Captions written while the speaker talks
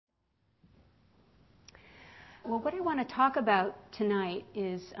Well, what I want to talk about tonight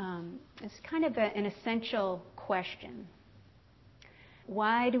is kind of an essential question.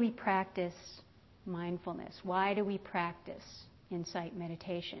 Why do we practice mindfulness? Why do we practice insight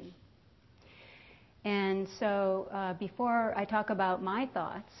meditation? And so before I talk about my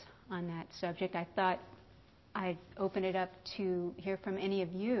thoughts on that subject, I thought I'd open it up to hear from any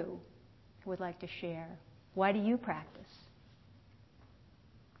of you who would like to share. Why do you practice?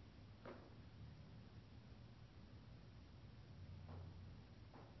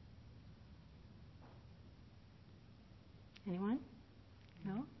 Anyone?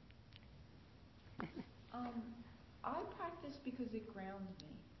 No? I practice because it grounds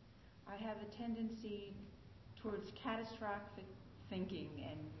me. I have a tendency towards catastrophic thinking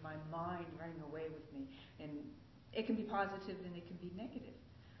and my mind running away with me. And it can be positive and it can be negative.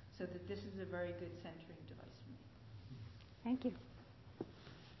 So that this is a very good centering device for me. Thank you.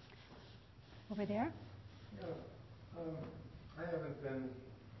 Over there? Yeah. I haven't been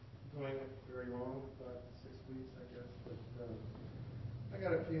doing it very long, about 6 weeks, I guess. But I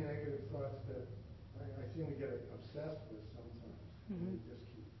got a few negative thoughts that I seem to get obsessed with sometimes. Mm-hmm. And they just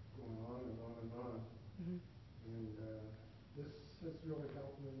keep going on and on and on. Mm-hmm. And this has really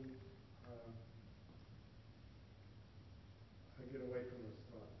helped me. I get away from those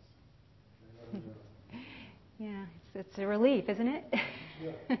thoughts. I let them go. Yeah, it's a relief, isn't it?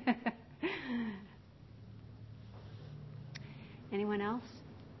 Yeah. Anyone else?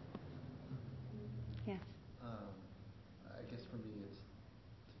 Yes. I guess for me it's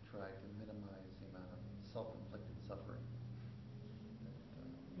to try to minimize the amount of self-inflicted suffering that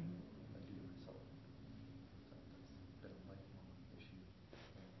I do to myself. So that's been a lifelong issue.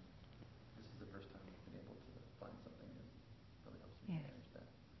 And this is the first time I've been able to find something that really helps me manage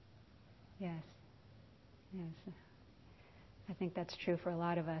that. Yes. Yes. I think that's true for a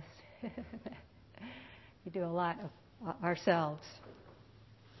lot of us. We do a lot of ourselves.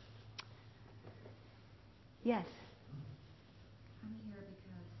 Yes. I'm here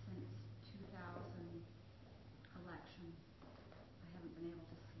because since 2000 election, I haven't been able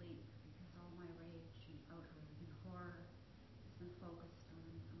to sleep because all my rage and outrage and horror has been focused on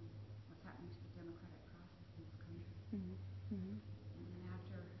what's happening to the democratic process in this country. Mm-hmm. Mm-hmm. And then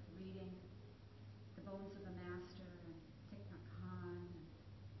after reading The Bones of the Master and Thich Nhat Hanh and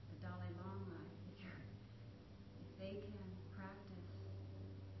the Dalai Lama, I figure if they can practice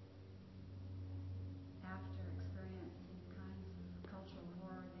after experiencing the kinds of cultural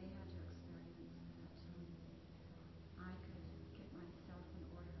horror they had to experience, that I could get myself in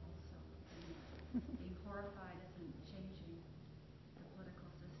order also. And being horrified isn't changing the political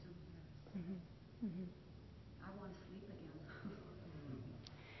system here. Mm-hmm. Mm-hmm. I want to sleep again.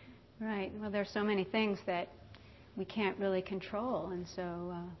 Right. Well, there's so many things that we can't really control, and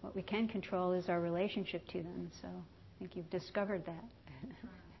so what we can control is our relationship to them. So I think you've discovered that.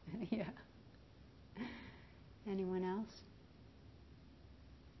 Yeah. Anyone else?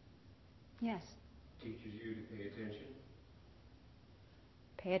 Yes. Teaches you to pay attention.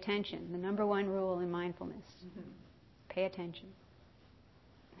 Pay attention. The number one rule in mindfulness. Mm-hmm. Pay attention.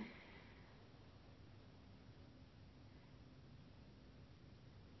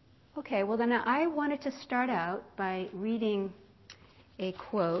 Okay, well then I wanted to start out by reading a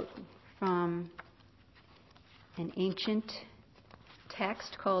quote from an ancient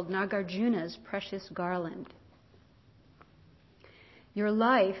text called Nagarjuna's Precious Garland. Your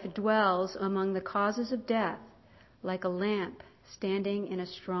life dwells among the causes of death like a lamp standing in a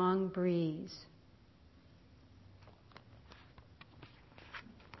strong breeze.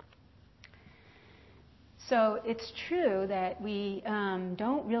 So it's true that we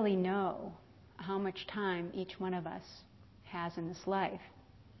don't really know how much time each one of us has in this life.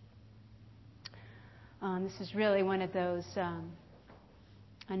 This is really one of those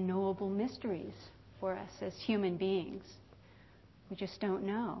unknowable mysteries for us as human beings. We just don't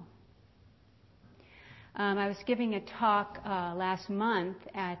know. I was giving a talk last month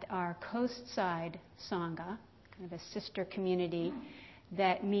at our Coastside Sangha, kind of a sister community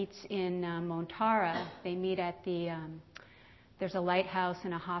that meets in Montara. They meet at there's a lighthouse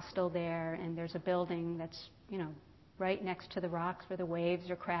and a hostel there, and there's a building that's, right next to the rocks where the waves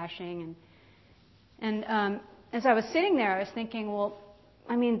are crashing. And as I was sitting there, I was thinking, well,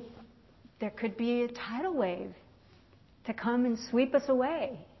 there could be a tidal wave to come and sweep us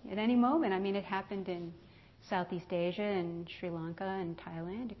away at any moment. It happened in Southeast Asia and Sri Lanka and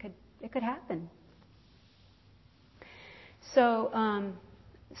Thailand. It could happen. So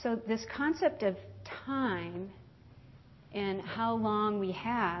this concept of time and how long we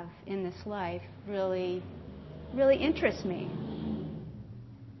have in this life really interests me.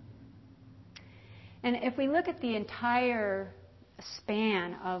 And if we look at the entire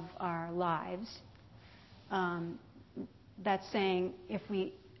span of our lives, that's saying if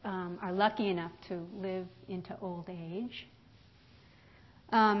we are lucky enough to live into old age,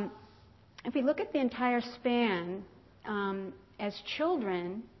 if we look at the entire span, as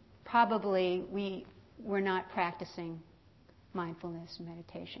children, probably we were not practicing mindfulness and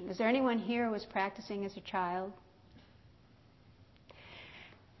meditation. Is there anyone here who was practicing as a child?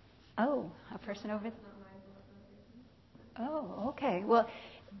 Oh, a person over there. Oh, okay. Well,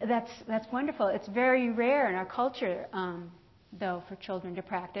 that's wonderful. It's very rare in our culture, though, for children to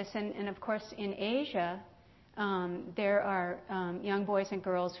practice. And of course, in Asia, there are young boys and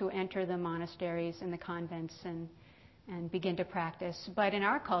girls who enter the monasteries and the convents and begin to practice. But in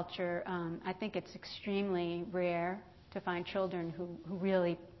our culture, I think it's extremely rare to find children who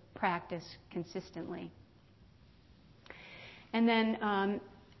really practice consistently. And then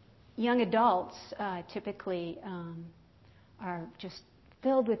young adults typically are just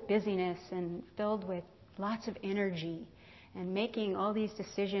filled with busyness and filled with lots of energy and making all these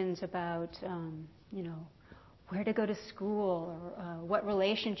decisions about, where to go to school or what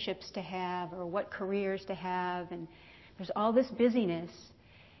relationships to have or what careers to have. And there's all this busyness.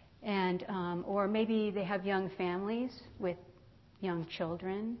 And or maybe they have young families with young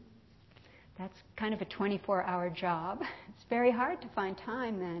children. That's kind of a 24-hour job. It's very hard to find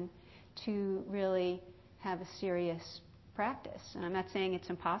time then to really have a serious practice. And I'm not saying it's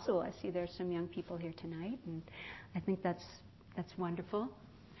impossible. I see there's some young people here tonight, and I think that's wonderful.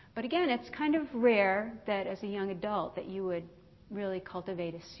 But again, it's kind of rare that as a young adult that you would really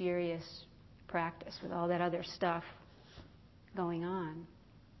cultivate a serious practice with all that other stuff going on.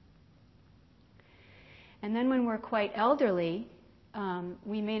 And then when we're quite elderly,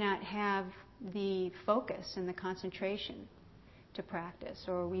 we may not have the focus and the concentration to practice,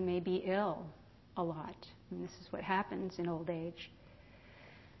 or we may be ill a lot. And this is what happens in old age.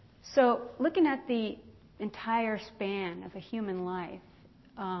 So looking at the entire span of a human life,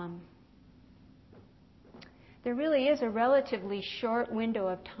 there really is a relatively short window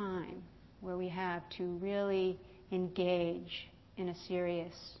of time where we have to really engage in a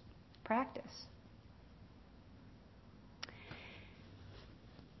serious practice.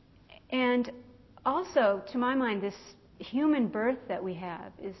 And also, to my mind, this human birth that we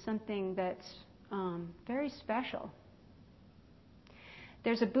have is something that's very special.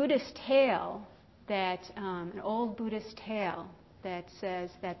 There's a Buddhist tale an old Buddhist tale that says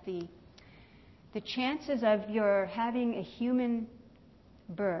that the chances of your having a human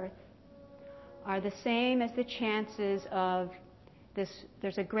birth are the same as the chances of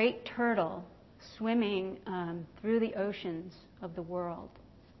there's a great turtle swimming through the oceans of the world.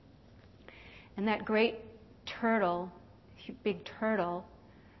 And that great turtle, big turtle,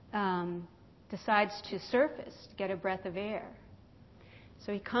 decides to surface to get a breath of air.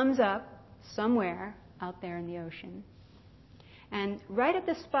 So he comes up somewhere out there in the ocean. And right at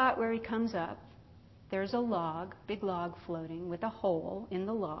the spot where he comes up, there's a log, big log floating with a hole in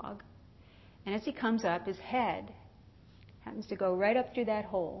the log. And as he comes up, his head happens to go right up through that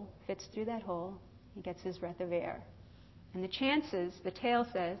hole, fits through that hole, he gets his breath of air. And the tale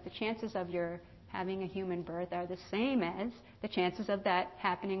says, the chances of your having a human birth are the same as the chances of that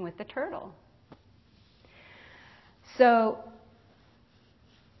happening with the turtle. So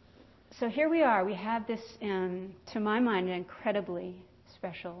here we are. We have this, to my mind, an incredibly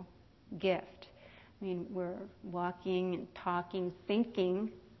special gift. I mean, we're walking and talking,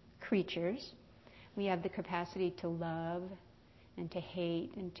 thinking creatures. We have the capacity to love and to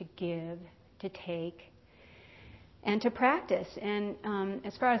hate and to give, to take, and to practice. And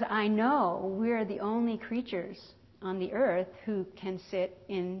as far as I know, we're the only creatures on the earth who can sit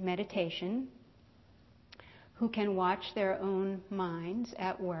in meditation, who can watch their own minds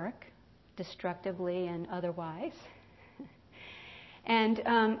at work, destructively and otherwise, and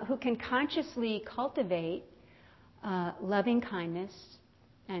who can consciously cultivate loving kindness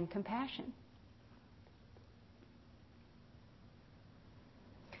and compassion.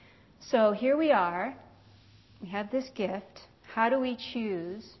 So here we are. We have this gift. How do we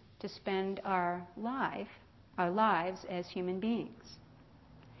choose to spend our lives as human beings?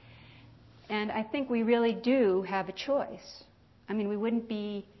 And I think we really do have a choice. I mean, we wouldn't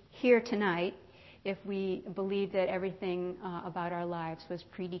be here tonight if we believed that everything about our lives was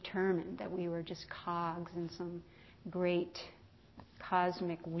predetermined, that we were just cogs in some great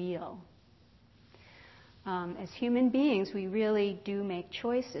cosmic wheel. As human beings, we really do make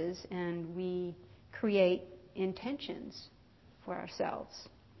choices, and we create intentions for ourselves.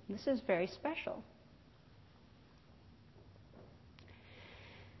 This is very special.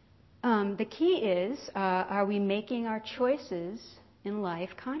 The key is, are we making our choices in life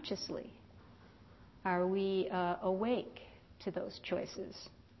consciously? Are we awake to those choices?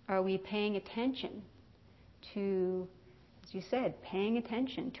 Are we paying attention to, as you said, paying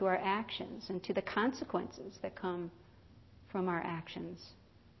attention to our actions and to the consequences that come from our actions?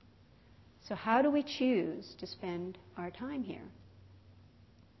 So how do we choose to spend our time here?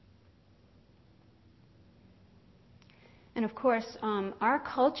 And of course, our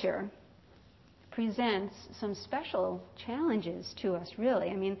culture presents some special challenges to us, really.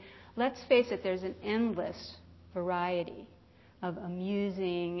 I mean, let's face it, there's an endless variety of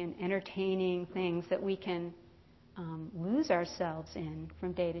amusing and entertaining things that we can lose ourselves in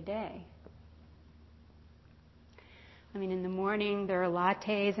from day to day. I mean, in the morning there are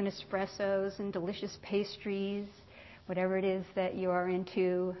lattes and espressos and delicious pastries, whatever it is that you are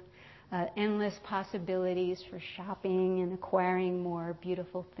into, endless possibilities for shopping and acquiring more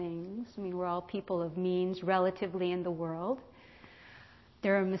beautiful things. I mean, we're all people of means relatively in the world.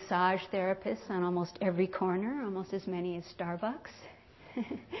 There are massage therapists on almost every corner, almost as many as Starbucks.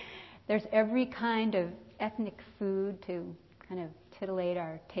 There's every kind of ethnic food to kind of titillate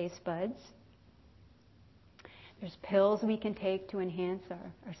our taste buds. There's pills we can take to enhance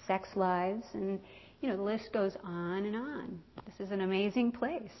our sex lives, and the list goes on and on. This is an amazing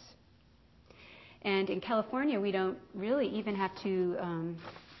place. And in California, we don't really even have to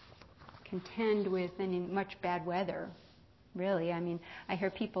contend with any much bad weather, really. I mean, I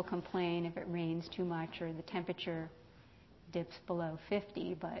hear people complain if it rains too much or the temperature dips below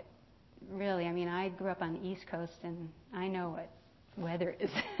 50, but really, I mean, I grew up on the East Coast and I know what weather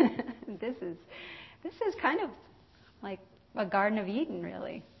is. This is kind of like a Garden of Eden,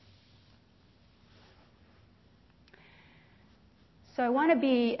 really. So I want to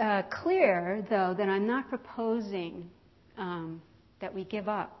be clear, though, that I'm not proposing that we give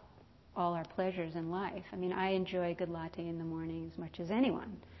up all our pleasures in life. I mean, I enjoy a good latte in the morning as much as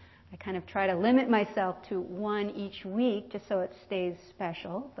anyone. I kind of try to limit myself to one each week just so it stays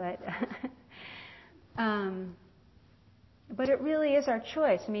special, but it really is our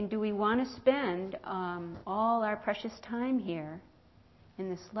choice. I mean, do we want to spend all our precious time here in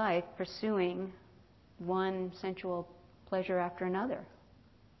this life pursuing one sensual pleasure after another,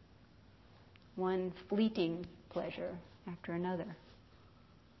 one fleeting pleasure after another?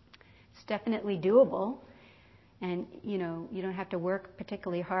 It's definitely doable, and you don't have to work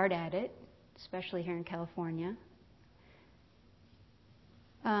particularly hard at it, especially here in California.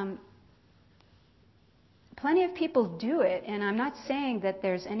 Plenty of people do it, and I'm not saying that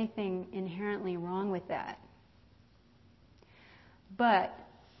there's anything inherently wrong with that. But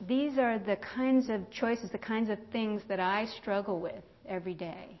these are the kinds of choices, the kinds of things that I struggle with every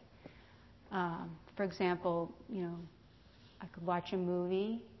day. For example, I could watch a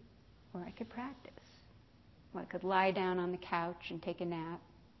movie, or I could practice. Or I could lie down on the couch and take a nap,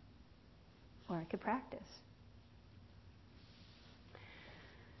 or I could practice.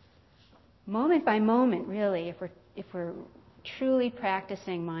 Moment by moment, really, if we're truly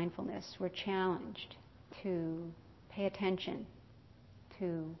practicing mindfulness, we're challenged to pay attention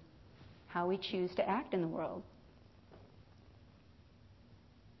to how we choose to act in the world.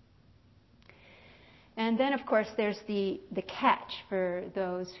 And then, of course, there's the catch for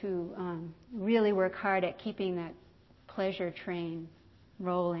those who really work hard at keeping that pleasure train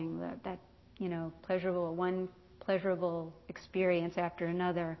rolling, that one pleasurable experience after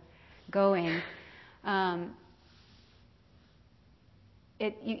another going.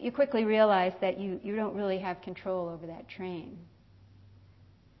 You quickly realize that you don't really have control over that train.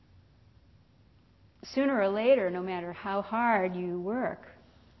 Sooner or later, no matter how hard you work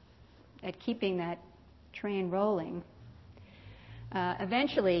at keeping that train rolling,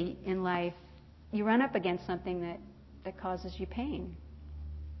 eventually in life you run up against something that causes you pain.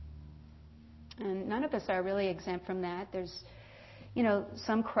 And none of us are really exempt from that. There's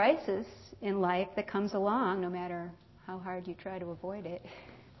some crisis in life that comes along no matter how hard you try to avoid it.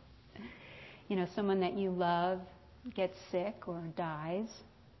 Someone that you love gets sick or dies,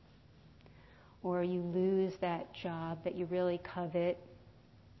 or you lose that job that you really covet,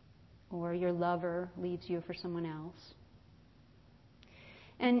 or your lover leaves you for someone else.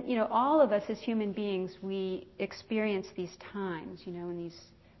 And, all of us as human beings, we experience these times, and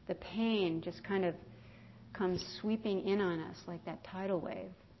the pain just kind of comes sweeping in on us like that tidal wave.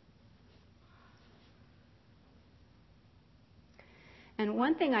 And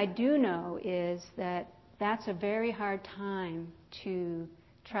one thing I do know is that that's a very hard time to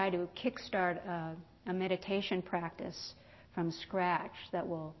try to kickstart a meditation practice from scratch that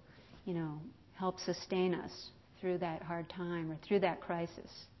will, help sustain us through that hard time or through that crisis.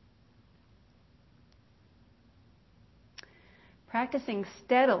 practicing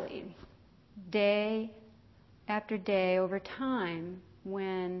steadily, day after day, over time,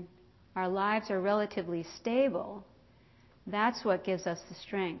 when our lives are relatively stable, that's what gives us the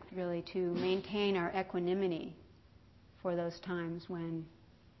strength, really, to maintain our equanimity for those times when,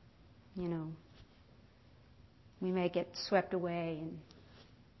 we may get swept away in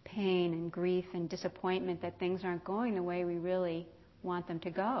pain and grief and disappointment that things aren't going the way we really want them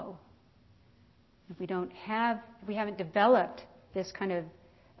to go. If we haven't developed this kind of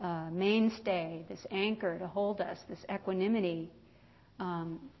mainstay, this anchor to hold us, this equanimity,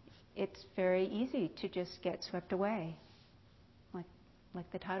 it's very easy to just get swept away,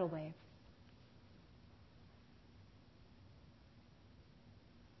 like the tidal wave.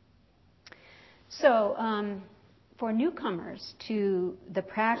 So, for newcomers to the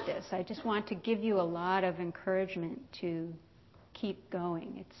practice, I just want to give you a lot of encouragement to keep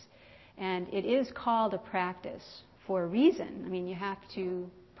going. And it is called a practice for a reason. I mean, you have to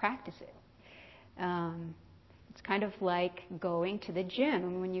practice it. It's kind of like going to the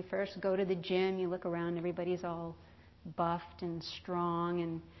gym. When you first go to the gym, you look around, everybody's all buffed and strong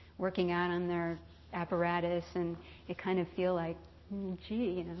and working out on their apparatus, and you kind of feel like,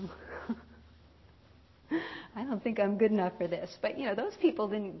 gee, I don't think I'm good enough for this. But, those people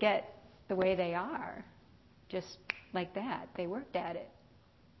didn't get the way they are just like that. They worked at it.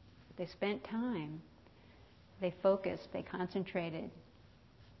 They spent time. They focused. They concentrated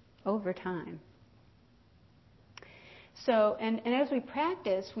over time. So, and as we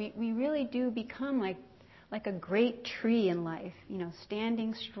practice, we really do become like a great tree in life,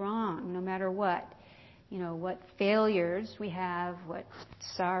 standing strong no matter what. What failures we have, what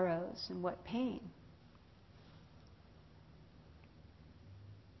sorrows, and what pain.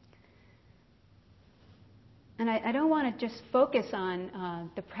 And I don't want to just focus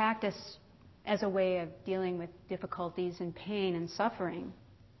on the practice as a way of dealing with difficulties and pain and suffering.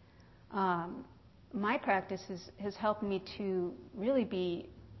 My practice has helped me to really be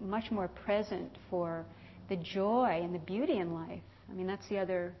much more present for the joy and the beauty in life. I mean, that's the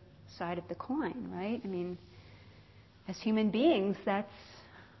other side of the coin, right? I mean, as human beings, that's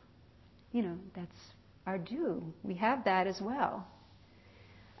our due. We have that as well.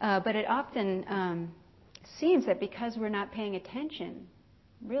 But it often seems that because we're not paying attention,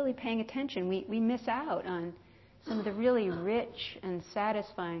 really paying attention, we miss out on some of the really rich and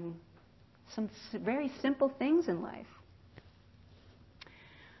satisfying, some very simple things in life.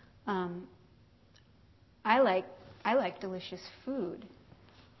 I like delicious food.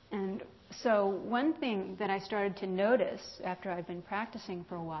 And so one thing that I started to notice after I've been practicing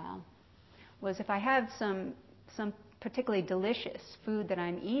for a while was if I have some particularly delicious food that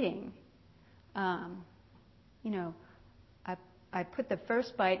I'm eating, I put the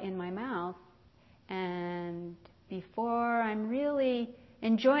first bite in my mouth, and before I'm really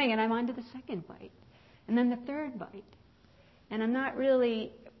enjoying it, I'm on to the second bite, and then the third bite. And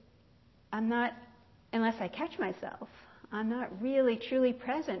unless I catch myself, I'm not really truly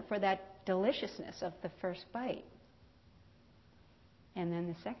present for that deliciousness of the first bite. And then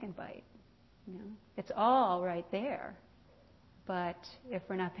the second bite. It's all right there. But if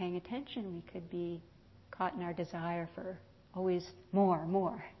we're not paying attention, we could be caught in our desire for always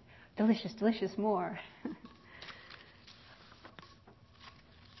more, delicious, delicious, more.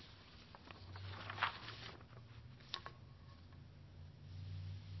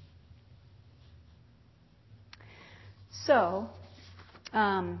 So,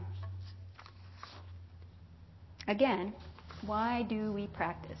 again, why do we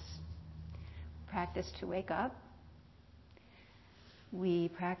practice? Practice to wake up. We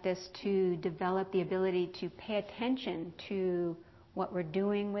practice to develop the ability to pay attention to what we're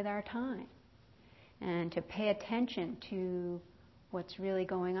doing with our time and to pay attention to what's really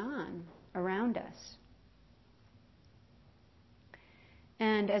going on around us.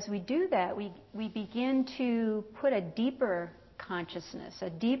 And as we do that, we begin to put a deeper consciousness, a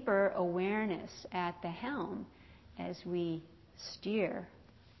deeper awareness at the helm as we steer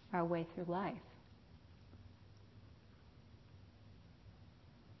our way through life.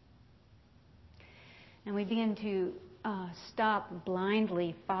 And we begin to stop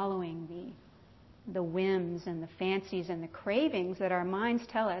blindly following the whims and the fancies and the cravings that our minds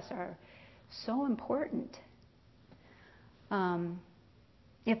tell us are so important.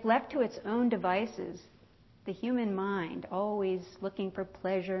 If left to its own devices, the human mind, always looking for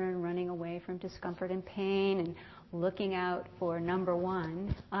pleasure and running away from discomfort and pain and looking out for number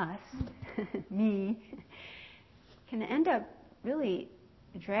one, us, me, can end up really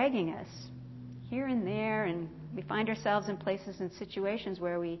dragging us here and there, and we find ourselves in places and situations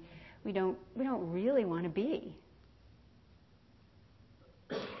where we don't really want to be.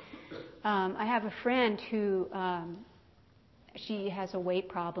 I have a friend who she has a weight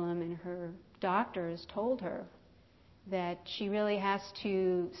problem, and her doctors told her that she really has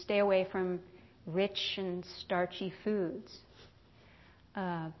to stay away from rich and starchy foods.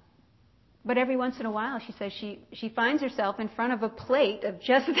 But every once in a while, she says she finds herself in front of a plate of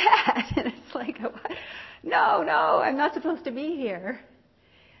just that, and it's like, no, I'm not supposed to be here.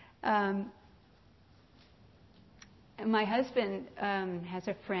 My husband has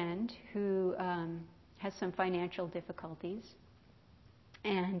a friend who has some financial difficulties,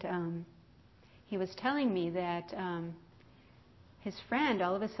 and he was telling me that his friend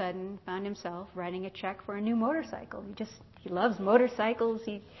all of a sudden found himself writing a check for a new motorcycle. He loves motorcycles.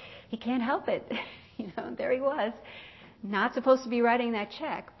 He can't help it. There he was, not supposed to be writing that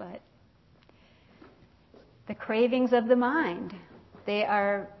check, but the cravings of the mind, they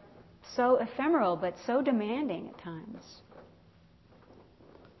are so ephemeral but so demanding at times.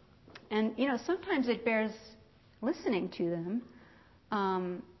 And, sometimes it bears listening to them.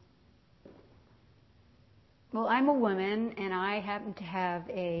 Well, I'm a woman, and I happen to have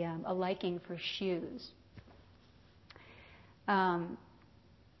a liking for shoes.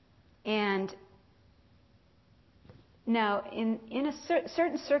 And now, in a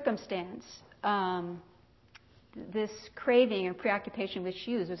certain circumstance, this craving or preoccupation with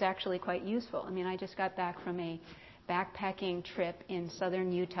shoes was actually quite useful. I just got back from a backpacking trip in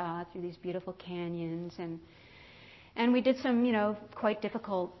southern Utah through these beautiful canyons, and we did some, quite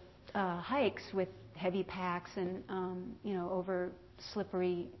difficult hikes with heavy packs and, over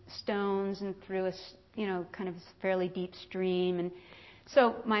slippery stones and through a, kind of fairly deep stream. And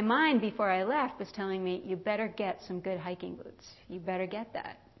so my mind, before I left, was telling me, you better get some good hiking boots. You better get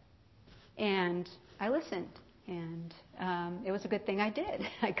that. And I listened. And it was a good thing I did.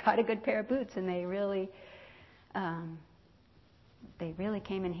 I got a good pair of boots, and they really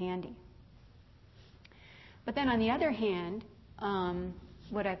came in handy. But then on the other hand,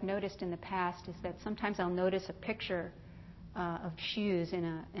 what I've noticed in the past is that sometimes I'll notice a picture of shoes in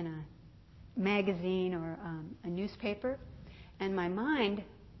a magazine or a newspaper, and my mind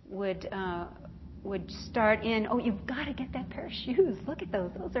would start in, oh, you've got to get that pair of shoes. Look at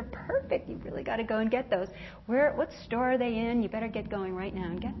those. Those are perfect. You've really got to go and get those. What store are they in? You better get going right now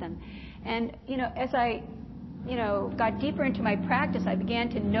and get them. And, as I, got deeper into my practice, I began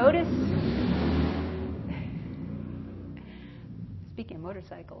to notice, speaking of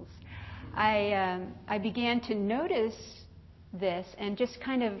motorcycles, I began to notice this and just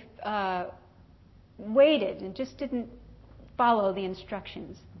kind of waited and just didn't follow the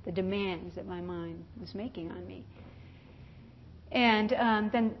instructions, the demands that my mind was making on me. And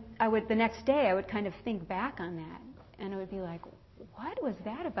then the next day, I would kind of think back on that, and I would be like, what was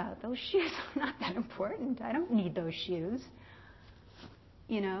that about? Those shoes are not that important. I don't need those shoes.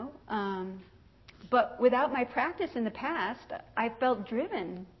 But without my practice in the past, I felt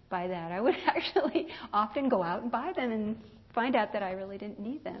driven by that. I would actually often go out and buy them and find out that I really didn't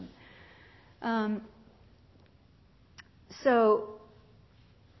need them. So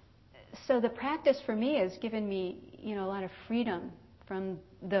the practice for me has given me, a lot of freedom from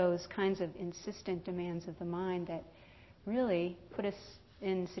those kinds of insistent demands of the mind that really put us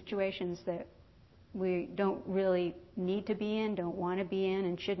in situations that we don't really need to be in, don't want to be in,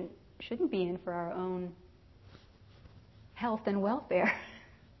 and shouldn't be in for our own health and welfare.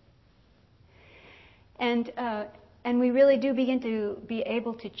 And we really do begin to be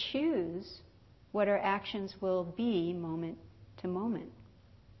able to choose what our actions will be moment to moment.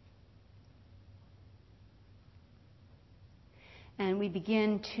 And we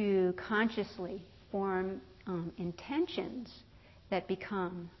begin to consciously form intentions that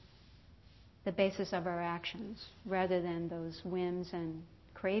become the basis of our actions, rather than those whims and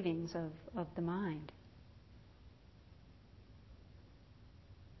cravings of the mind.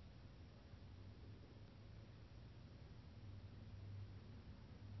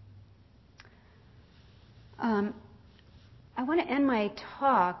 I want to end my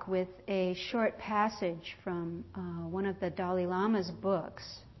talk with a short passage from one of the Dalai Lama's books.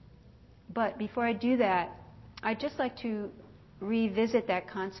 But before I do that, I'd just like to revisit that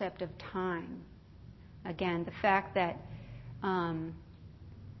concept of time. Again, the fact that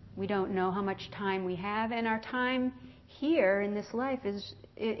we don't know how much time we have, and our time here in this life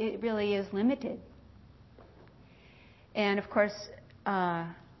it really is limited. And of course,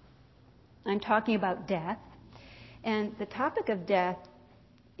 I'm talking about death. And the topic of death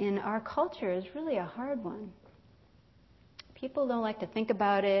in our culture is really a hard one. People don't like to think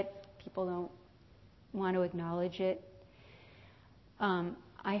about it. People don't want to acknowledge it.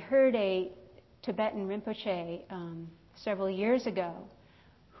 I heard a Tibetan Rinpoche several years ago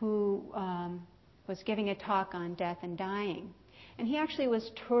who was giving a talk on death and dying. And he actually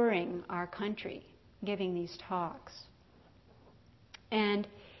was touring our country, giving these talks. And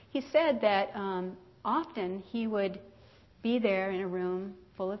he said that often he would be there in a room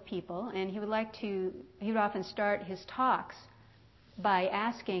full of people, and he would often start his talks by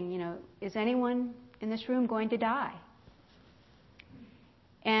asking, is anyone in this room going to die?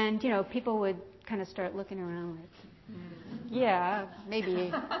 And, people would kind of start looking around like, yeah,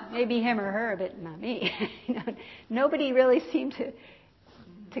 maybe him or her, but not me. Nobody really seemed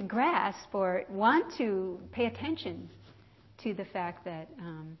to grasp or want to pay attention to the fact that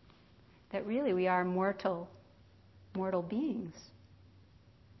that really we are mortal beings.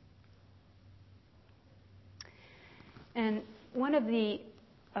 And one of the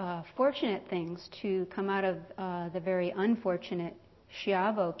fortunate things to come out of the very unfortunate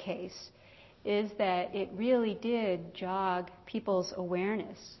Schiavo case is that it really did jog people's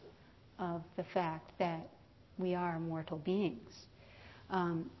awareness of the fact that we are mortal beings.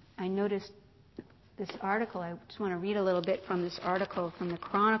 I noticed this article. I just want to read a little bit from this article from the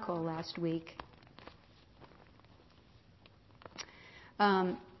Chronicle last week.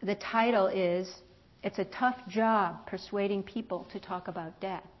 The title is, "It's a Tough Job Persuading People to Talk About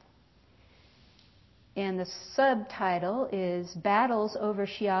Death." And the subtitle is, "Battles over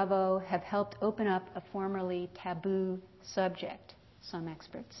Schiavo have helped open up a formerly taboo subject," some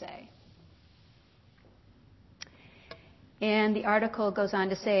experts say. And the article goes on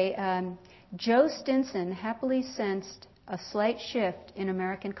to say, Joe Stinson happily sensed a slight shift in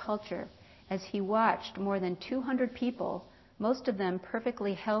American culture as he watched more than 200 people, most of them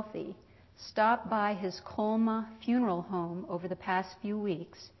perfectly healthy, stop by his Colma funeral home over the past few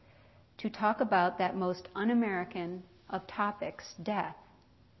weeks to talk about that most un-American of topics, death.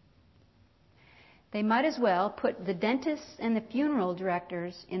 They might as well put the dentists and the funeral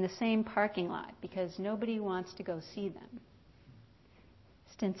directors in the same parking lot because nobody wants to go see them.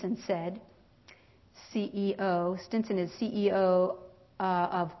 Stinson said. Stinson is CEO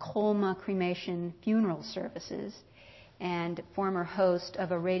of Colma Cremation Funeral Services and former host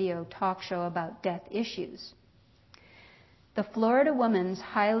of a radio talk show about death issues. The Florida woman's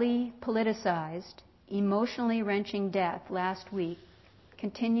highly politicized, emotionally wrenching death last week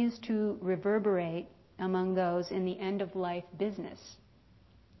continues to reverberate among those in the end-of-life business.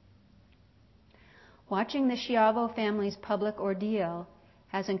 Watching the Schiavo family's public ordeal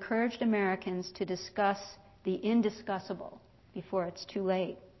has encouraged Americans to discuss the indiscussable before it's too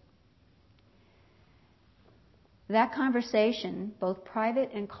late. That conversation, both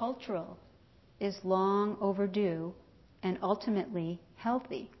private and cultural, is long overdue and ultimately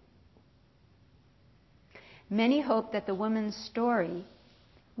healthy. Many hope that the woman's story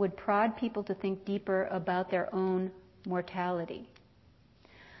would prod people to think deeper about their own mortality.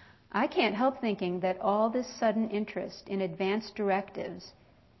 I can't help thinking that all this sudden interest in advanced directives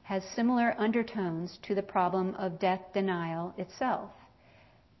has similar undertones to the problem of death denial itself.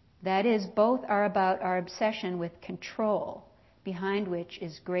 That is, both are about our obsession with control, behind which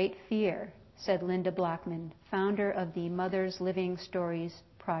is great fear, said Linda Blockman, founder of the Mothers Living Stories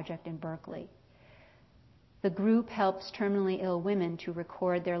Project in Berkeley. The group helps terminally ill women to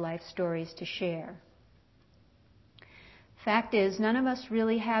record their life stories to share. Fact is, none of us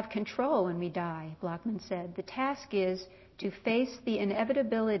really have control when we die, Blockman said. The task is to face the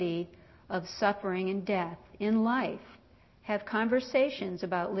inevitability of suffering and death in life, have conversations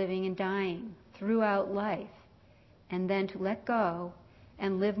about living and dying throughout life, and then to let go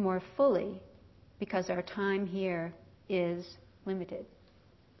and live more fully because our time here is limited.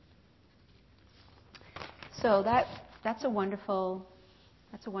 So that's a wonderful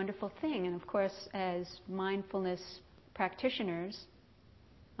thing. And of course, as mindfulness practitioners,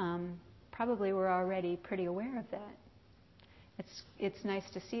 probably we're already pretty aware of that. It's nice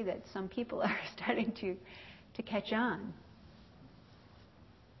to see that some people are starting to catch on.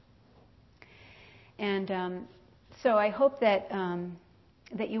 And so I hope that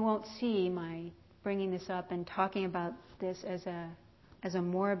that you won't see my bringing this up and talking about this as a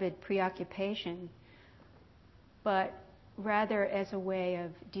morbid preoccupation, but rather as a way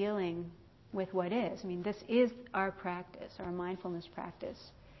of dealing with what is. I mean, this is our practice, our mindfulness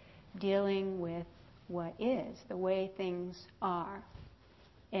practice, dealing with what is, the way things are.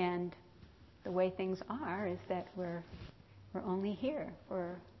 And the way things are is that we're only here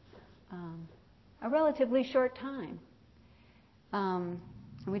for a relatively short time.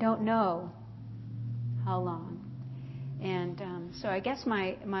 We don't know how long. And so I guess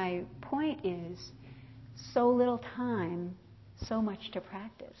my point is, so little time, so much to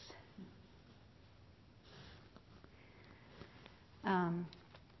practice.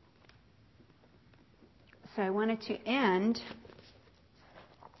 So I wanted to end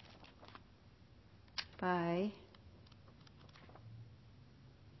by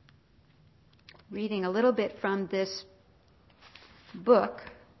reading a little bit from this book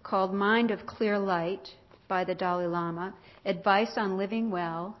called Mind of Clear Light by the Dalai Lama, Advice on Living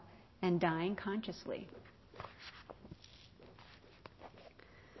Well and Dying Consciously.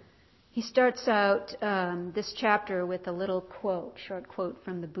 He starts out this chapter with a little quote, short quote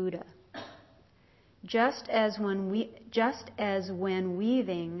from the Buddha. Just as when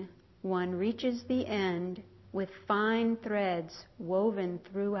weaving, one reaches the end with fine threads woven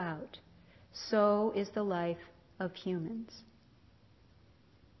throughout, so is the life of humans.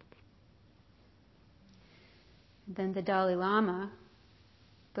 Then the Dalai Lama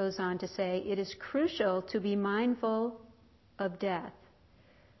goes on to say, it is crucial to be mindful of death,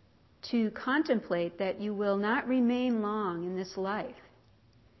 to contemplate that you will not remain long in this life.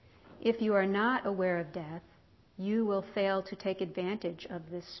 If you are not aware of death, you will fail to take advantage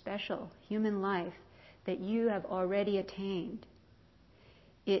of this special human life that you have already attained.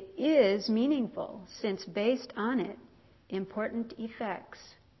 It is meaningful, since based on it, important effects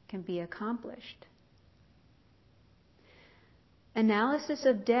can be accomplished. Analysis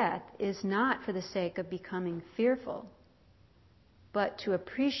of death is not for the sake of becoming fearful, but to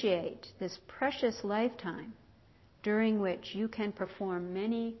appreciate this precious lifetime during which you can perform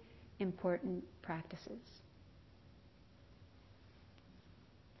many important practices.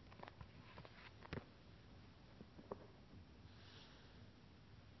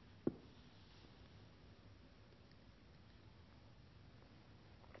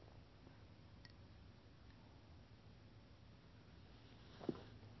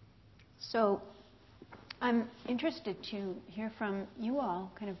 So I'm interested to hear from you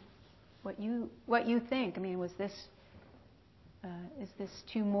all, kind of what you think. I mean, is this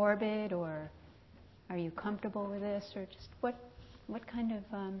too morbid, or are you comfortable with this, or just what kind of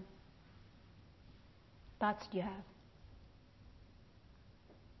thoughts do you have?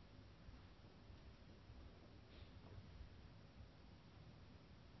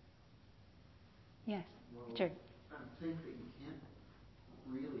 Yes, Well, sure. I think that you can't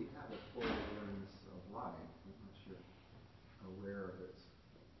really have a full awareness of life unless you're aware of its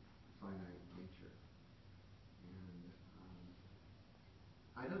finite nature. And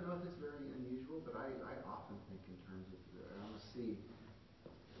I don't know if it's very unusual, but I often think in terms of, I almost see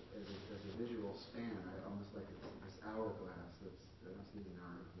as a visual span, almost like it's this hourglass that's, I don't see it as an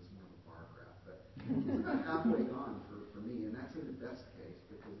hourglass, it's more of a bar graph, but it's about halfway gone for me, and that's in the best case,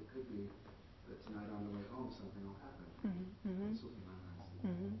 because it could be that tonight on the way home something will happen. Mm-hmm. This will be my last.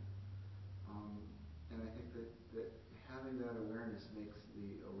 Mm-hmm. And I think that having that awareness makes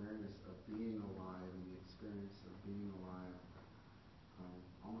the awareness of being alive and the experience of being alive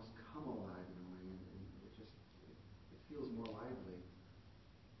almost come alive in a way, and it feels more lively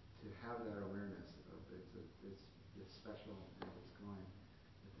to have that awareness of it's special and it's going.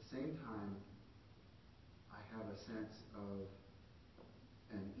 At the same time, I have a sense of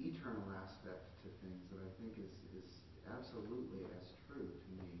an eternal aspect to things that I think is absolutely as true to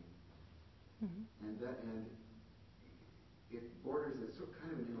me. Mm-hmm. And it borders, it's sort of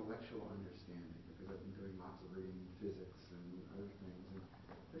kind of an intellectual understanding, because I've been doing lots of reading physics and other things, and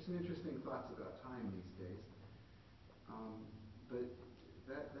there's some interesting thoughts about time these days. But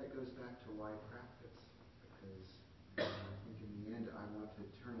that goes back to why practice, because I think in the end I want to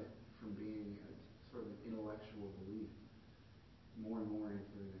turn it from being a sort of an intellectual belief more and more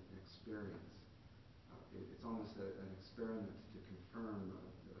into an experience. It's almost an experiment to confirm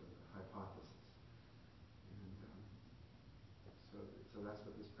the hypothesis. And so that's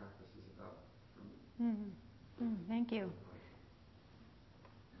what this practice is about for me. Mm-hmm. Thank you.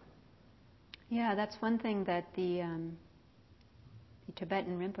 Yeah, that's one thing that the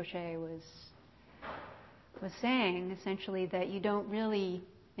Tibetan Rinpoche was saying, essentially, that you don't really,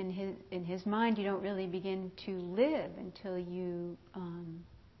 in his mind, you don't really begin to live until you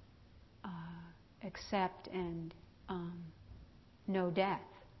accept and know death.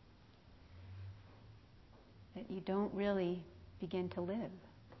 That you don't really begin to live,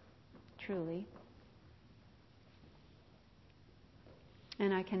 truly.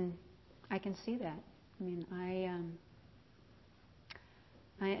 And I can see that. I mean,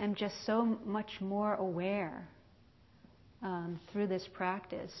 I am just so much more aware through this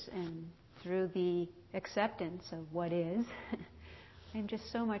practice and through the acceptance of what is. I'm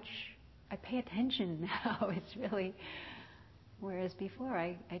just so much, I pay attention now. It's really, whereas before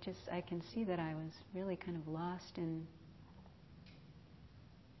I can see that I was really kind of lost in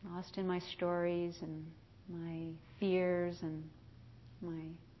my stories and my fears and my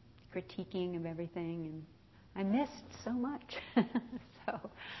critiquing of everything, and I missed so much.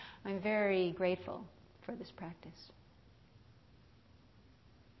 So I'm very grateful for this practice.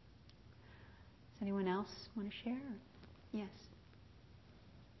 Does anyone else want to share? Yes.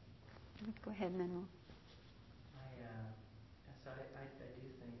 Go ahead, and then we'll. I do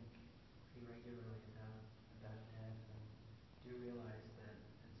think pretty regularly about death, and do realize that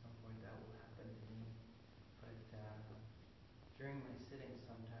at some point that will happen to me. But during my sitting,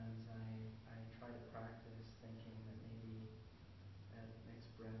 sometimes I try to practice thinking that maybe that next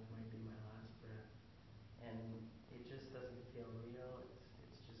breath might be my last breath, and it just doesn't feel real.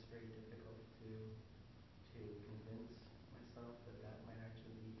 It's just very difficult to convince myself that might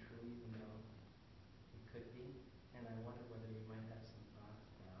actually be true, even though it could be. And I wonder whether you might have some thoughts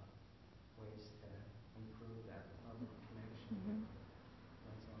about ways to improve that level of connection with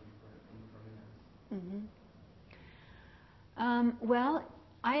one's own impermanence. Well,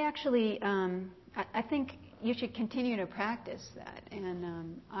 I actually, I think you should continue to practice that.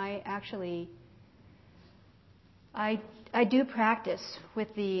 And I actually, I do practice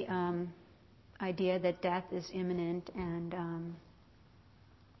with the idea that death is imminent, and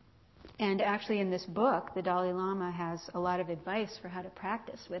actually in this book, the Dalai Lama has a lot of advice for how to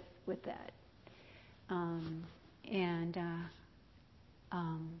practice with that.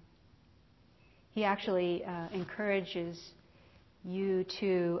 He actually encourages you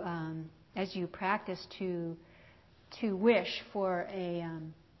to, as you practice, to wish for a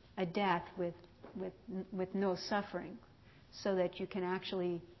death with no suffering, so that you can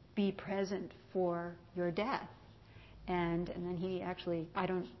actually be present for your death. And then he actually,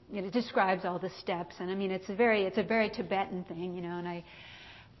 describes all the steps, and I mean it's a very Tibetan thing, and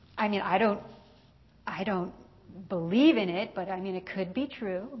I don't believe in it, but I mean it could be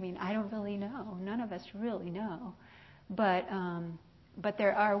true. I mean I don't really know. None of us really know, but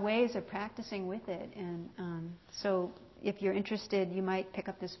there are ways of practicing with it, and so if you're interested, you might pick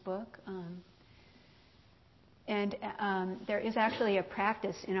up this book. And there is actually a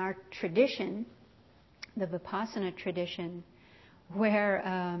practice in our tradition, the Vipassana tradition,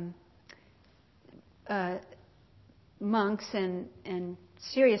 where monks and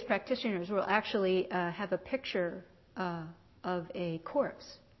serious practitioners will actually have a picture of a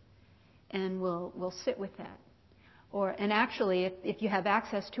corpse, and will sit with that. And actually, if you have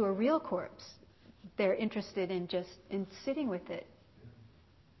access to a real corpse, they're interested in sitting with it.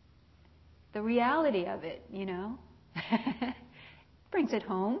 The reality of it, brings it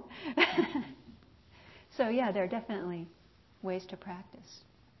home. So yeah, there are definitely ways to practice,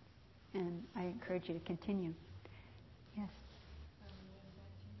 and I encourage you to continue. Yes.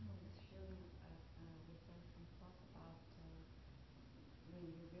 When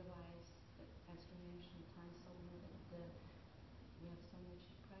you realize that, as you mentioned, time so limited, we have so much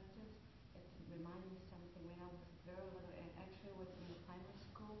to practice. It reminded me something when I was very little, and actually was in primary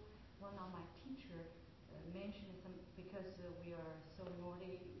school. One of my teacher mentioned some, because we are so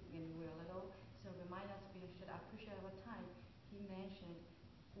naughty when we were little, so remind us we should appreciate our time. He mentioned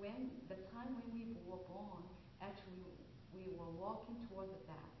when the time when we were born, actually we were walking toward the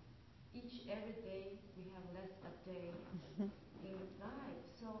death. Every day we have less a day in life.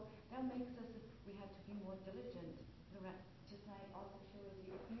 So that makes us, we have to be more diligent. Just like also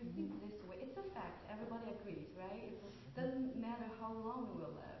Shirley, if you think this way, it's a fact. Everybody agrees, right? It doesn't matter how long we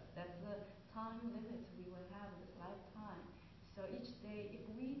will live. That's the time limit we will have in this lifetime. So each day, if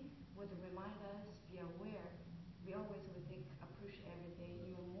we would remind us, be aware, we always would think, appreciate every day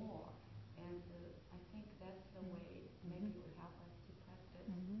even more. And I think that's the way maybe will help us to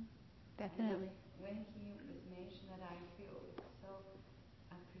practice. Definitely. When he was mentioned that, I feel so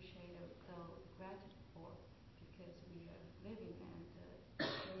appreciative, so grateful for, because we are living and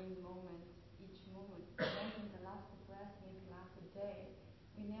during moments, each moment, imagine the last breath, maybe last day,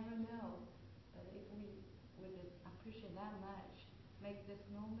 we never know. But if we would appreciate that much, make this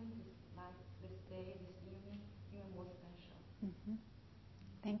moment, this life, this day, this evening, even more special.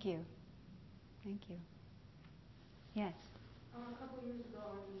 Thank you. Thank you. Yes. A couple of years ago,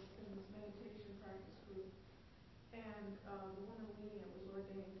 I was in this meditation practice group, and the woman leading it was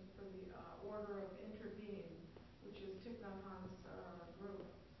ordained for the Order of Interbeing, which is Thich Nhat Hanh's group.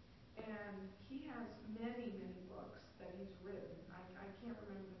 And he has many, many books that he's written. I can't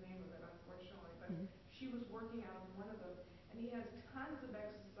remember the name of it, unfortunately, but she was working on one of them, and he has tons of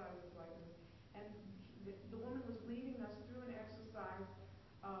exercises like this. And the woman was leading us through an exercise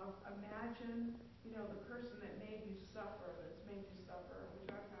of imagine, the person that made you suffer,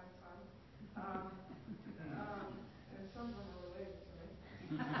 which I found fun. And some of them are related to me.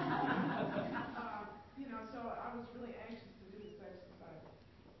 So I was really anxious to do this exercise.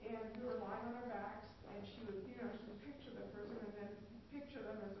 And we were lying on our backs, and she would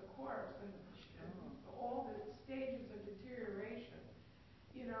them as a course and all the stages of deterioration,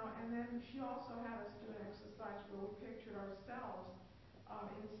 and then she also had us do an exercise where we pictured ourselves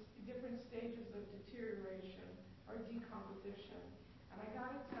in different stages of deterioration or decomposition. And I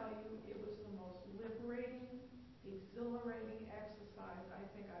got to tell you, it was the most liberating, exhilarating exercise I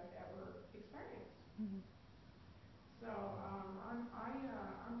think I've ever experienced. Mm-hmm. So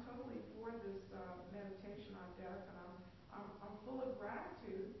I'm totally for this meditation on death, and I'm full of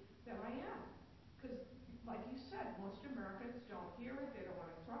gratitude that I am, because like you said, most Americans don't hear it, they don't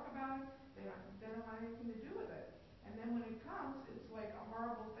want to talk about it, they don't want anything to do with it. And then when it comes, it's like a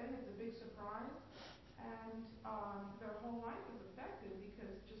horrible thing, it's a big surprise, and their whole life is affected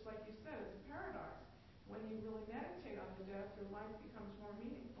because, just like you said, it's a paradox. When you really meditate on the death, your life becomes more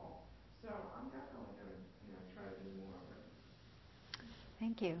meaningful. So I'm definitely going to try to do more of it.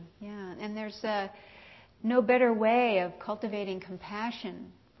 Thank you. Yeah, and there's no better way of cultivating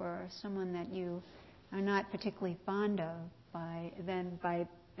compassion for someone that you are not particularly fond of than by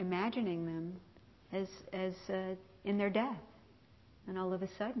imagining them as in their death. And all of a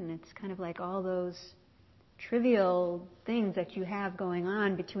sudden, it's kind of like all those trivial things that you have going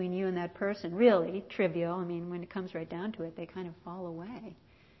on between you and that person, really trivial. I mean, when it comes right down to it, they kind of fall away.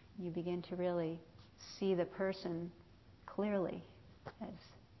 You begin to really see the person clearly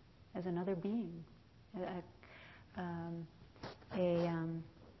as another being,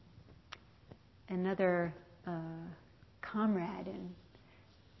 another comrade in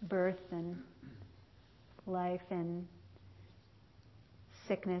birth and life and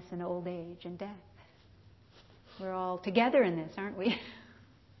sickness and old age and death. We're all together in this, aren't we?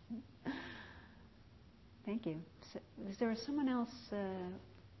 Thank you. So, is there someone else?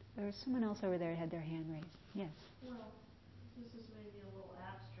 There was someone else over there who had their hand raised. Yes. Well, this is maybe a little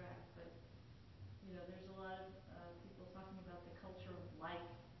abstract, but there's a lot of people talking about the culture of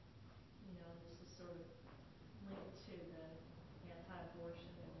life. This is sort of linked to the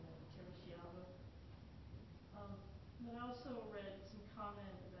anti-abortion and the Teresiava. But I also read some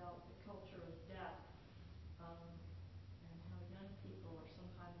comment about the culture of death, and how young people are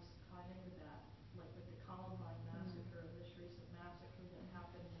sometimes caught into that, like with the Columbine massacre, this recent massacre that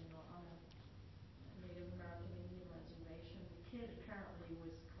happened on a Native American Indian reservation. The kid apparently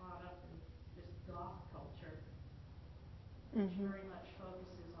was caught up in this goth culture, which very much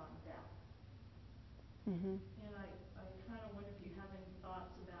focuses on death. Mm-hmm. And I kind of wonder if you have any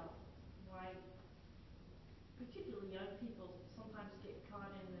thoughts about why particularly young people sometimes get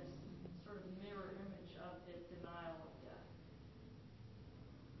caught in this sort of mirror image of the denial of death.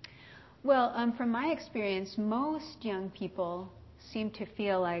 Well, from my experience, most young people seem to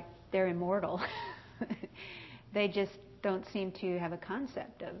feel like they're immortal. They just don't seem to have a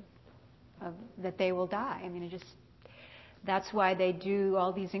concept of that they will die. I mean, that's why they do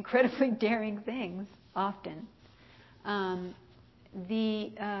all these incredibly daring things often.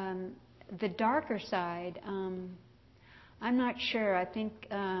 The darker side, I'm not sure. I think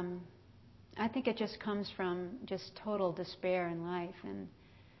it just comes from just total despair in life, and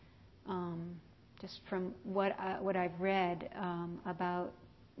just from what I've read about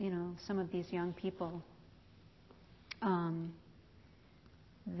some of these young people,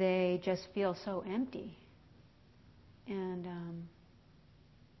 they just feel so empty, and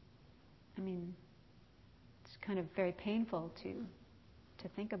I mean, it's kind of very painful to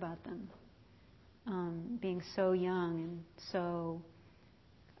think about them being so young and so,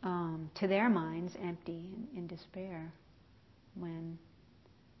 to their minds, empty and in despair, when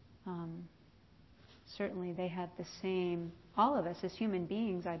certainly they have the same, all of us as human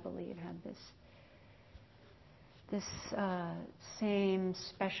beings, I believe, have this same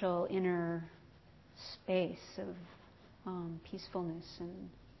special inner space of peacefulness and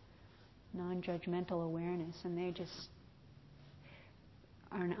non-judgmental awareness, and they just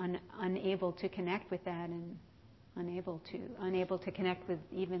are unable to connect with that, and unable to connect with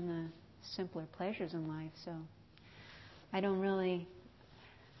even the simpler pleasures in life. So I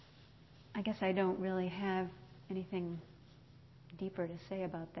guess I don't really have anything deeper to say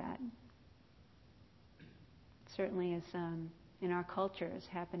about that. It certainly is in our culture is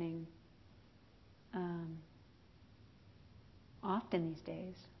happening often these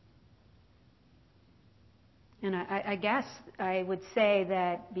days. And I guess I would say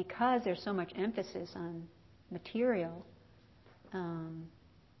that because there's so much emphasis on material,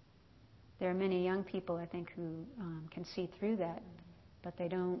 there are many young people, I think, who can see through that, but they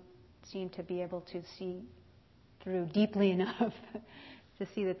don't seem to be able to see through deeply enough to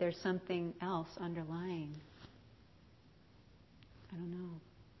see that there's something else underlying. I don't know.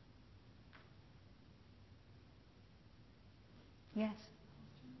 Yes?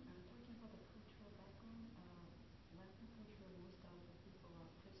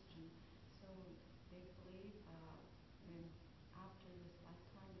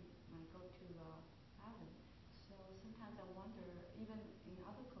 sometimes I wonder, even in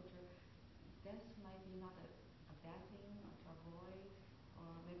other culture, death might be not a bad thing or to avoid, or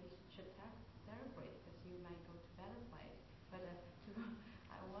maybe should celebrate because you might go to better place. But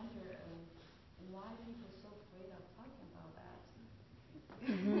I wonder why people are so afraid of talking about that.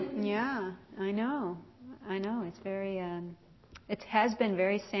 Yeah, I know. It's very. It has been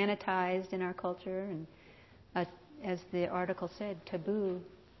very sanitized in our culture, and as the article said, taboo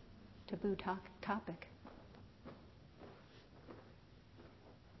topic.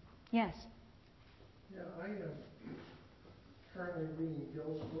 Yes. Yeah, I am currently reading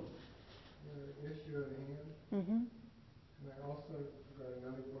Gil's book, the issue at hand. Mm-hmm. And I also got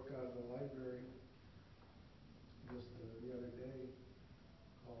another book out of the library just the other day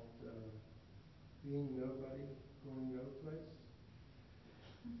called Being Nobody, Going No Place.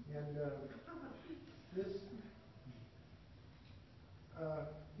 And this,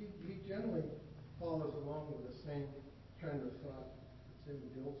 he generally follows along with the same kind of thought that's in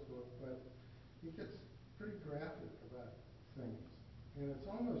Gil's book, but he gets pretty graphic about things. And it's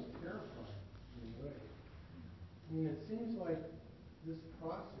almost terrifying in a way. I mean, it seems like this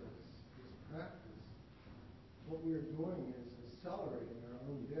process, this practice, what we're doing is accelerating our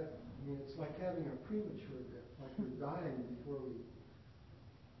own death. I mean, it's like having a premature death, like we're dying before we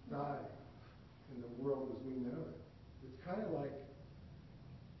die in the world as we know it. It's kind of like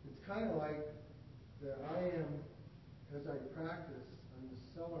that I am, as I practice, I'm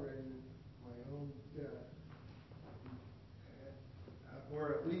accelerating my own death,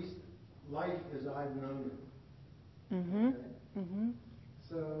 or at least life as I've known it. Mm-hmm. Okay? Mm-hmm.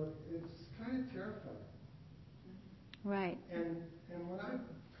 So it's kind of terrifying. Right. And what I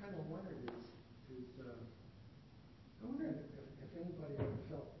kind of wondered is I wonder if anybody ever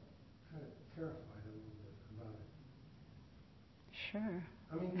felt kind of terrified a little bit about it. Sure.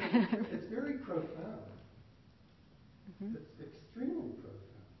 I mean, it's very profound. Mm-hmm. It's extremely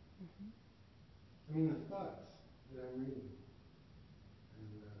profound. Mm-hmm. I mean, the thoughts that I'm reading.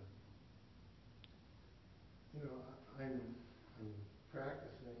 And, I'm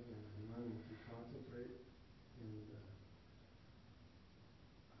practicing and I'm learning to concentrate. And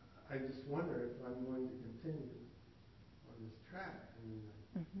I just wonder if I'm going to continue on this track. I mean,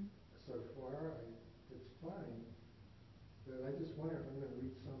 Mm-hmm. so far, it's fine. But I just wonder if I'm going to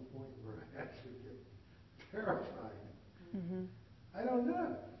reach some point where I actually get terrified. Mm-hmm. I don't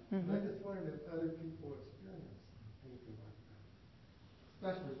know. Mm-hmm. I just wondered if other people experience anything like that.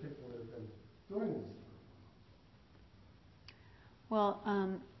 Especially people that have been doing this for a while.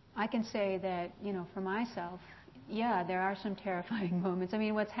 Well, I can say that, for myself, yeah, there are some terrifying moments. I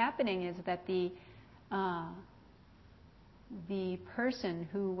mean, what's happening is that the person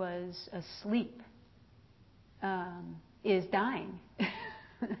who was asleep is dying.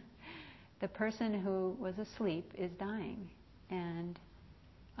 The person who was asleep is dying. And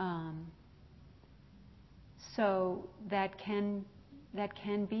so that can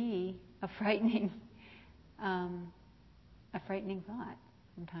be a frightening thought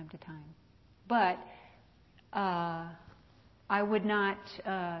from time to time. But I would not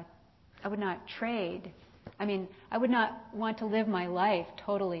trade. I mean, I would not want to live my life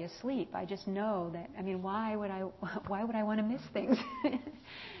totally asleep. I just know that. I mean, why would I want to miss things?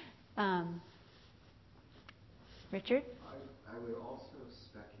 Richard? I would also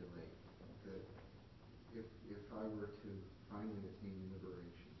speculate that if I were to finally attain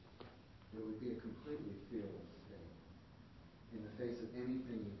liberation, it would be a completely fearless state in the face of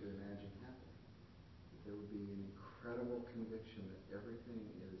anything you could imagine happening. There would be an incredible conviction that everything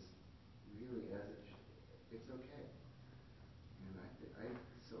is really as it should. It's okay. And I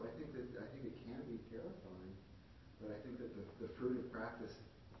think it can be terrifying, but I think that the fruit of practice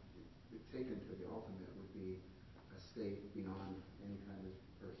taken to the ultimate would be a state beyond any kind of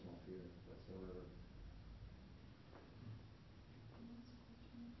personal fear whatsoever.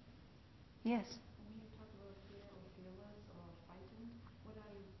 Yes. When you talk about fear or fearless or frightened, what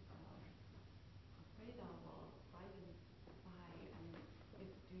are you afraid of or frightened by? And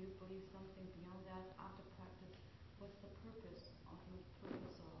do you believe something beyond that after practice? What's the ultimate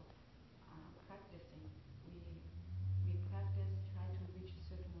purpose of practicing? We practice, try to reach a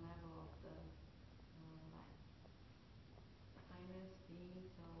certain level of the highness being,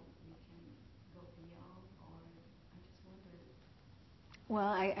 so we can go beyond. Or I just wonder.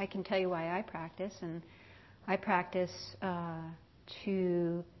 Well, I can tell you why I practice, and I practice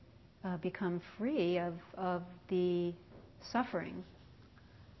to become free of the suffering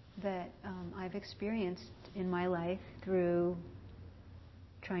that I've experienced in my life through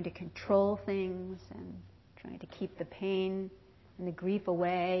trying to control things and trying to keep the pain and the grief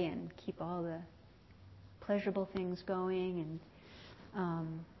away and keep all the pleasurable things going,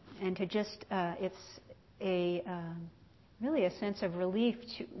 and to just it's a really a sense of relief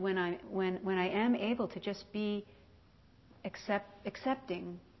when I am able to just be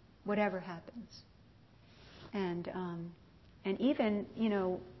accepting whatever happens, and even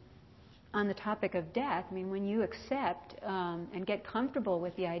on the topic of death, I mean, when you accept and get comfortable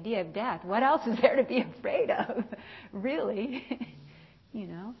with the idea of death, what else is there to be afraid of, really?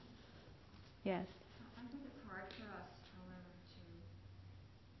 Yes. I think it's hard for us, however, to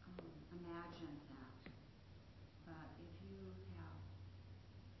imagine that. But if you have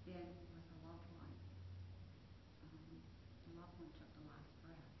been with a loved one, the loved one took the last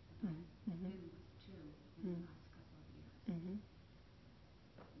breath, and I've been with two in the last couple of years. The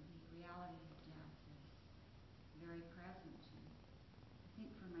reality of death is very present. And I think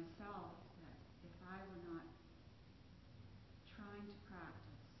for myself that if I were not trying to practice,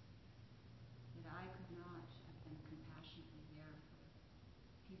 that I could not have been compassionately there for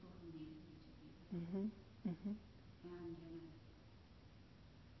people who needed me to be there. And in an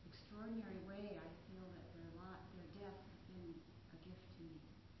extraordinary way, I feel that their death has been a gift to me,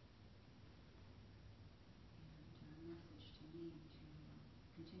 and a message to me to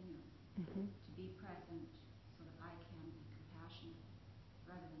continue to be present so that I can be compassionate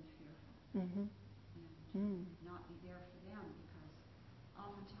rather than fearful, and not be there for them, because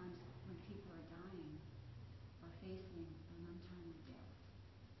oftentimes when people are dying or facing an untimely death,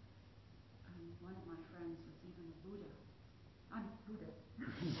 one of my friends was even a Buddha. I'm Buddha.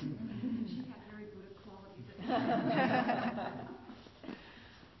 She had very Buddha qualities.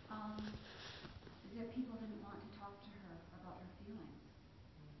 That people didn't want to talk to her about her feelings,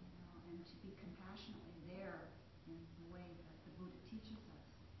 and to be compassionately there in the way that the Buddha teaches us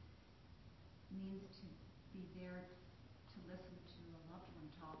means to be there to listen to a loved one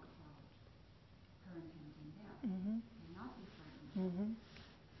talk about her impending death and not be frightened. So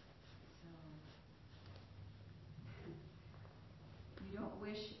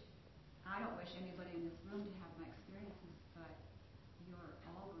I don't wish anybody in this room to have my experiences, but you're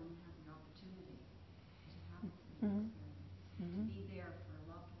all going to have the opportunity to have the same experience. To be there for a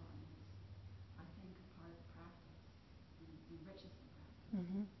loved one is, I think, a part of the practice and enriches the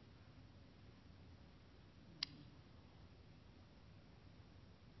practice.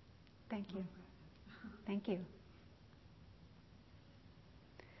 Thank you. Thank you.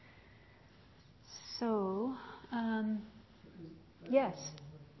 So, yes.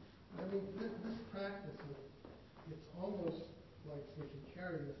 I mean, this practice, it's almost like we can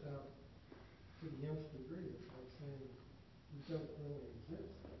carry this out to the nth degree. It's like saying we don't really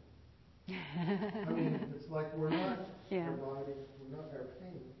exist. I mean, it's like we're not our body, we're not our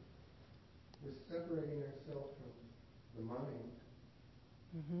pain. We're separating ourselves from the mind.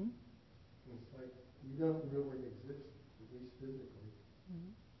 It's like we don't really exist, at least physically.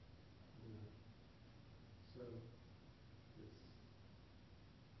 So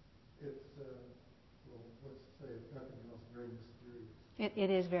it's well, let's say, if nothing else, very mysterious.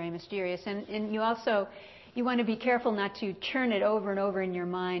 It is very mysterious, and you want to be careful not to churn it over and over in your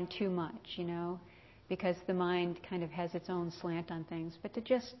mind too much, because the mind kind of has its own slant on things. But to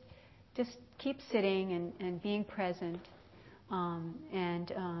just keep sitting and being present,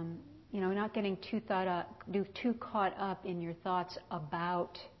 and not getting too caught up in your thoughts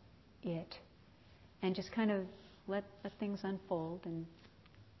about it, and just kind of let things unfold and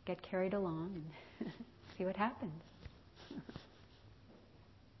get carried along and see what happens.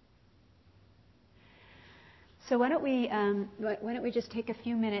 So why don't we just take a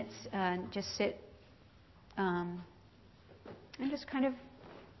few minutes and just sit and just kind of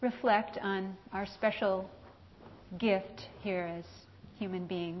reflect on our special gift here as human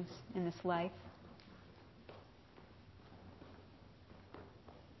beings in this life.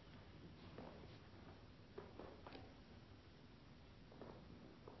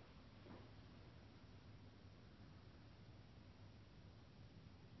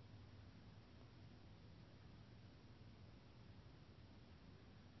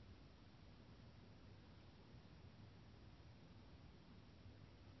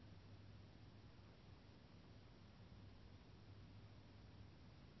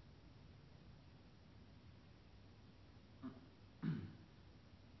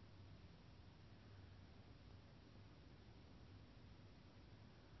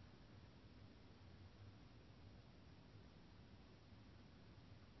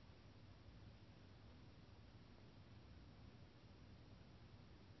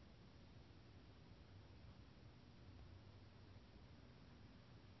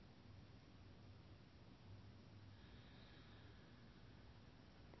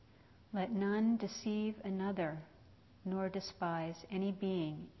 Let none deceive another, nor despise any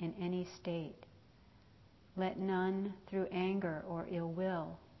being in any state. Let none, through anger or ill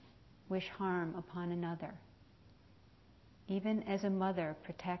will, wish harm upon another. Even as a mother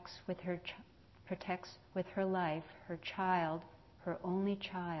protects with her life her child, her only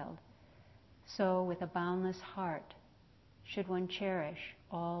child, so with a boundless heart should one cherish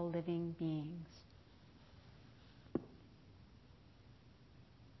all living beings.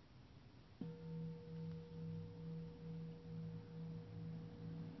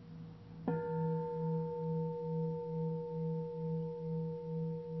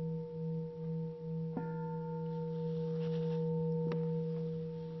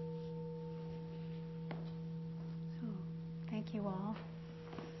 Thank you all.